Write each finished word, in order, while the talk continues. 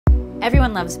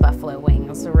Everyone loves buffalo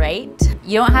wings, right?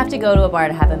 You don't have to go to a bar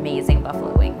to have amazing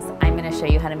buffalo wings. I'm gonna show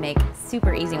you how to make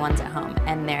super easy ones at home,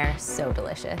 and they're so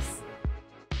delicious.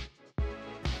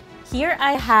 Here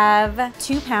I have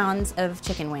 2 pounds of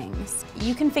chicken wings.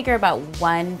 You can figure about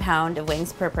 1 pound of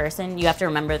wings per person. You have to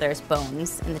remember there's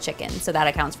bones in the chicken, so that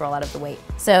accounts for a lot of the weight.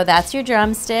 So that's your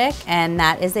drumstick, and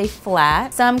that is a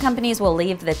flat. Some companies will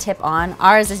leave the tip on.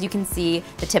 Ours, as you can see,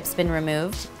 the tip's been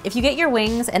removed. If you get your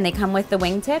wings and they come with the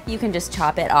wing tip, you can just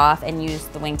chop it off and use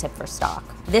the wing tip for stock.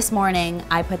 This morning,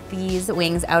 I put these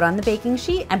wings out on the baking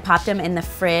sheet and popped them in the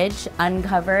fridge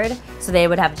uncovered so they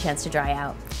would have a chance to dry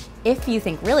out. If you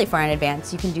think really far in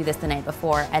advance, you can do this the night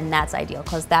before, and that's ideal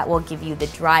because that will give you the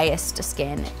driest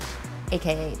skin,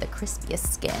 aka the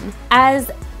crispiest skin. As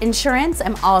insurance,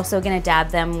 I'm also gonna dab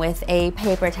them with a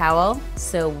paper towel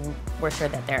so we're sure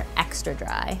that they're extra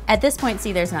dry. At this point,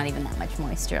 see, there's not even that much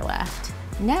moisture left.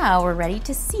 Now we're ready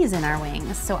to season our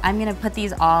wings. So I'm gonna put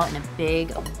these all in a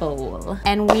big bowl.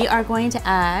 And we are going to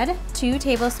add 2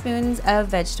 tablespoons of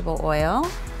vegetable oil,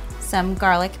 some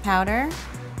garlic powder,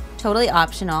 totally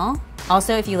optional.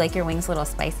 Also, if you like your wings a little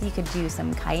spicy, you could do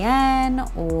some cayenne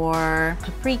or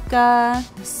paprika,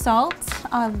 salt,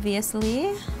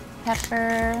 obviously,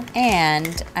 pepper,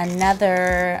 and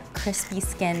another crispy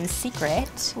skin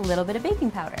secret, a little bit of baking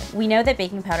powder. We know that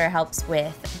baking powder helps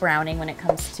with browning when it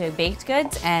comes to baked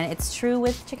goods, and it's true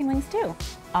with chicken wings too.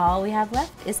 All we have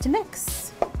left is to mix.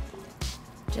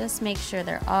 Just make sure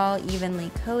they're all evenly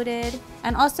coated.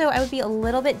 And also, I would be a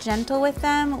little bit gentle with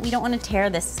them. We don't want to tear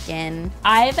the skin.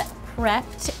 I've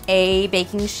prepped a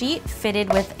baking sheet fitted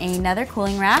with another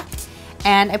cooling rack,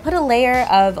 and I put a layer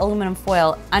of aluminum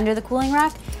foil under the cooling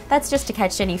rack. That's just to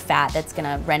catch any fat that's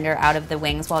gonna render out of the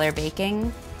wings while they're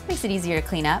baking. Makes it easier to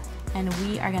clean up. And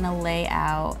we are gonna lay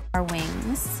out our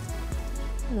wings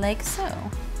like so.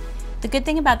 The good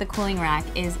thing about the cooling rack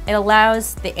is it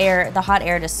allows the hot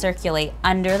air to circulate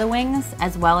under the wings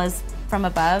as well as from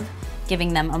above,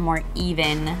 giving them a more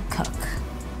even cook.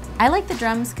 I like the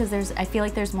drums because I feel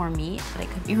like there's more meat, but I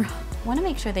could be wrong. I want to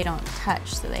make sure they don't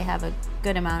touch so they have a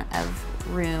good amount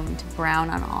of room to brown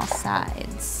on all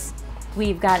sides.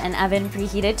 We've got an oven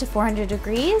preheated to 400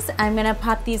 degrees. I'm gonna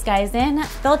pop these guys in.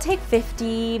 They'll take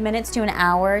 50 minutes to an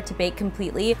hour to bake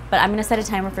completely, but I'm gonna set a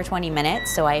timer for 20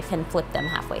 minutes so I can flip them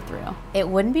halfway through. It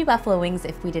wouldn't be buffalo wings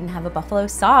if we didn't have a buffalo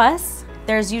sauce.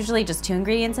 There's usually just 2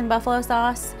 ingredients in buffalo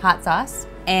sauce, hot sauce,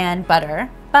 and butter.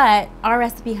 But our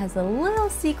recipe has a little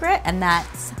secret, and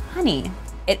that's honey.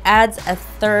 It adds a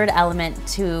 3rd element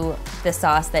to the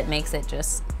sauce that makes it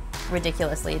just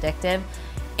ridiculously addictive.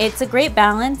 It's a great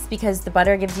balance because the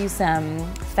butter gives you some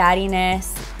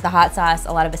fattiness, the hot sauce,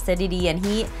 a lot of acidity and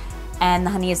heat, and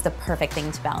the honey is the perfect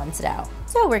thing to balance it out.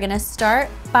 So we're gonna start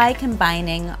by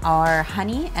combining our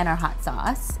honey and our hot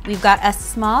sauce. We've got a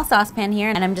small saucepan here,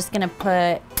 and I'm just gonna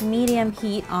put medium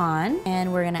heat on,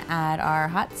 and we're gonna add our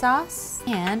hot sauce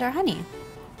and our honey.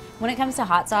 When it comes to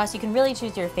hot sauce, you can really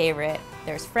choose your favorite.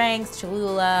 There's Frank's,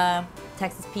 Cholula,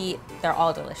 Texas Pete, they're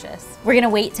all delicious. We're gonna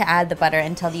wait to add the butter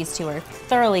until these 2 are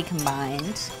thoroughly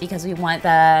combined because we want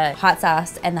the hot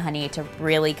sauce and the honey to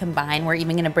really combine. We're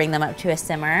even gonna bring them up to a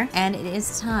simmer, and it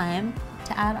is time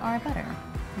to add our butter.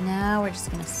 Now we're just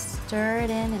gonna stir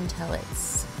it in until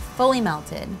it's fully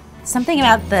melted. Something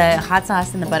about the hot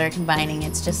sauce and the butter combining,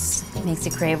 it makes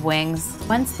you crave wings.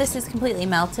 Once this is completely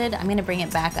melted, I'm gonna bring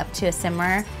it back up to a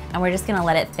simmer, and we're just gonna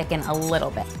let it thicken a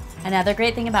little bit. Another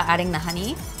great thing about adding the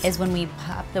honey is when we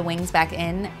pop the wings back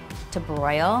in to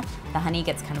broil, the honey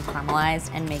gets kind of caramelized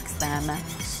and makes them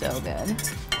so good.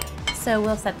 So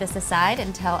we'll set this aside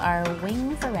until our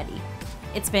wings are ready.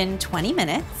 It's been 20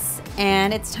 minutes,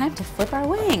 and it's time to flip our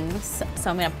wings. So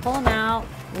I'm gonna pull them out,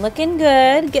 looking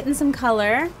good, getting some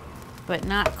color, but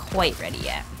not quite ready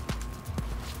yet.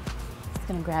 Just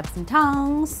gonna grab some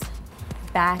tongs.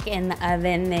 Back in the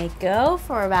oven they go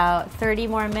for about 30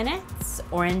 more minutes,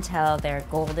 or until they're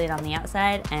golden on the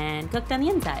outside and cooked on the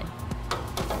inside.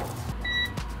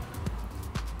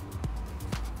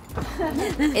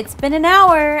 It's been an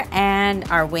hour and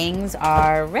our wings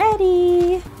are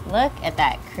ready. Look at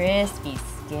that crispy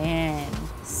skin.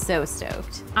 So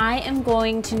stoked. I am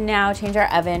going to now change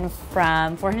our oven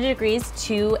from 400 degrees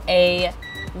to a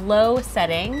low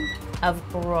setting of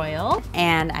broil,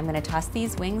 and I'm gonna toss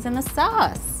these wings in the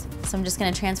sauce. So I'm just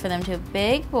gonna transfer them to a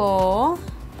big bowl.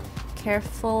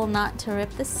 Careful not to rip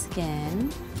the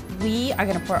skin. We are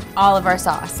gonna pour all of our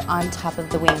sauce on top of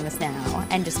the wings now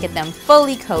and just get them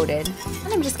fully coated.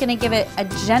 And I'm just gonna give it a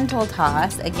gentle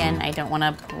toss. Again, I don't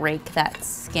wanna break that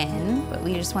skin, but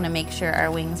we just wanna make sure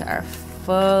our wings are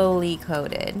fully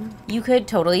coated. You could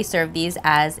totally serve these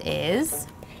as is.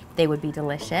 they would be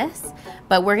delicious.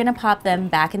 But we're gonna pop them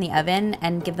back in the oven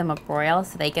and give them a broil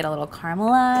so they get a little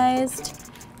caramelized,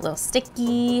 a little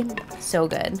sticky, so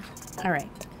good. All right,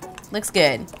 looks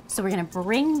good. So we're gonna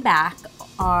bring back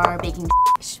our baking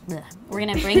We're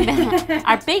gonna bring back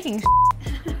our baking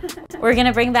We're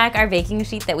gonna bring back our baking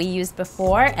sheet that we used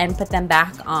before and put them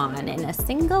back on in a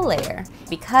single layer.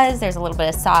 Because there's a little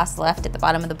bit of sauce left at the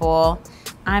bottom of the bowl,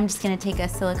 I'm just gonna take a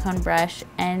silicone brush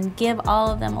and give all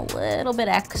of them a little bit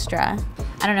extra.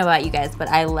 I don't know about you guys, but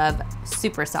I love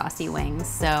super saucy wings,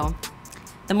 so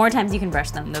the more times you can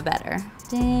brush them, the better.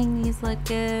 Dang, these look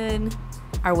good.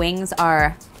 Our wings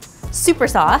are super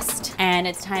sauced, and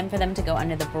it's time for them to go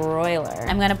under the broiler.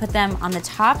 I'm gonna put them on the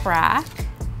top rack,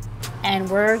 and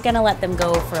we're gonna let them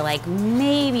go for like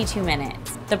maybe 2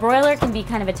 minutes. The broiler can be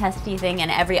kind of a testy thing, and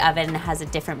every oven has a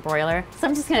different broiler. So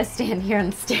I'm just gonna stand here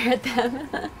and stare at them.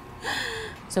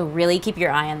 So really keep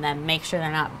your eye on them. Make sure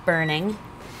they're not burning.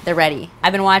 They're ready.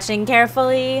 I've been watching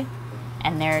carefully,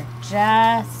 and they're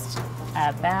just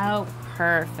about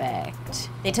perfect.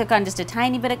 They took on just a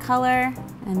tiny bit of color,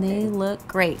 and they look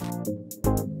great.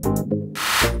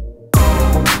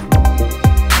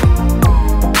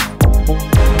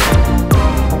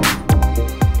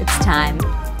 It's time.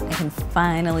 I can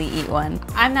finally eat one.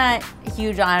 I'm not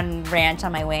huge on ranch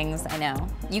on my wings, I know.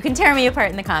 You can tear me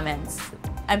apart in the comments.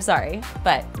 I'm sorry,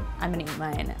 but I'm gonna eat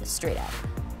mine straight up.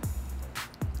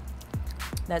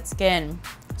 That skin,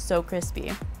 so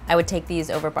crispy. I would take these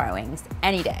over bar wings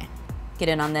any day. Get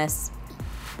in on this.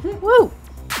 Woo!